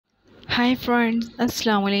Hi friends,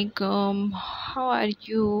 Assalamu alaikum. How are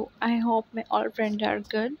you? I hope my all friends are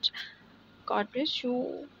good. God bless you.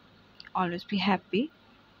 Always be happy.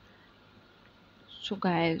 So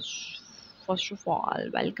guys, first of all,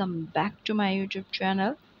 welcome back to my YouTube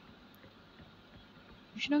channel.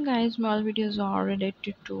 Guys, my all videos are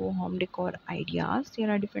related to home decor ideas.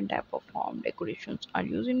 There are different type of home decorations are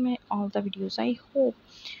used in my all the videos. I hope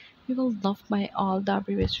you will love my all the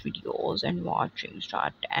previous videos and watching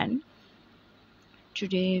start and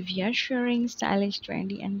today we are sharing stylish,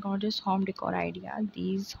 trendy, and gorgeous home decor ideas.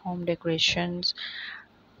 These home decorations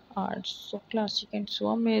are so classic and so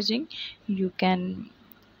amazing. You can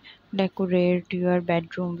decorate your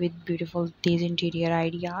bedroom with beautiful these interior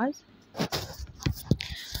ideas.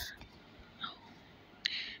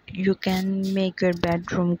 You can make your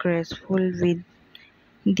bedroom graceful with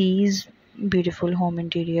these beautiful home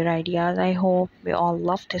interior ideas. I hope we all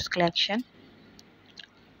love this collection.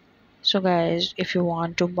 So guys, if you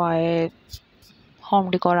want to buy home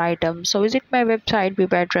decor items, so visit my website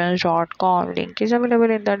bpatrons.com. Link is available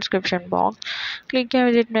in the description box. Click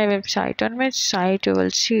and visit my website. On my site you will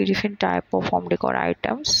see different type of home decor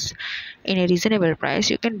items in a reasonable price.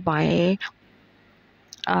 You can buy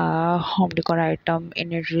a home decor item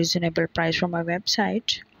in a reasonable price from my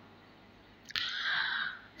website.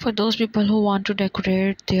 For those people who want to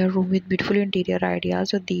decorate their room with beautiful interior ideas,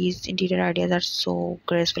 so these interior ideas are so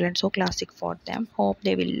graceful and so classic for them. Hope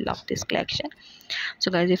they will love this collection. So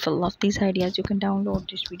guys, if you love these ideas, you can download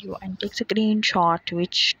this video and take a screenshot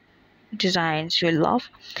which designs you love.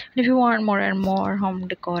 And if you want more and more home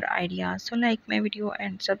decor ideas, so like my video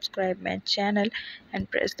and subscribe my channel and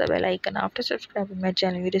press the bell icon. After subscribing my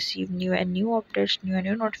channel, you receive new updates, new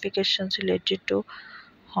notifications related to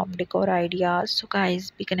home decor ideas. So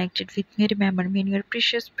guys, be connected with me. Remember me in your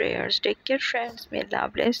precious prayers. Take care friends. May Allah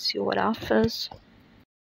bless you. Allah Hafiz.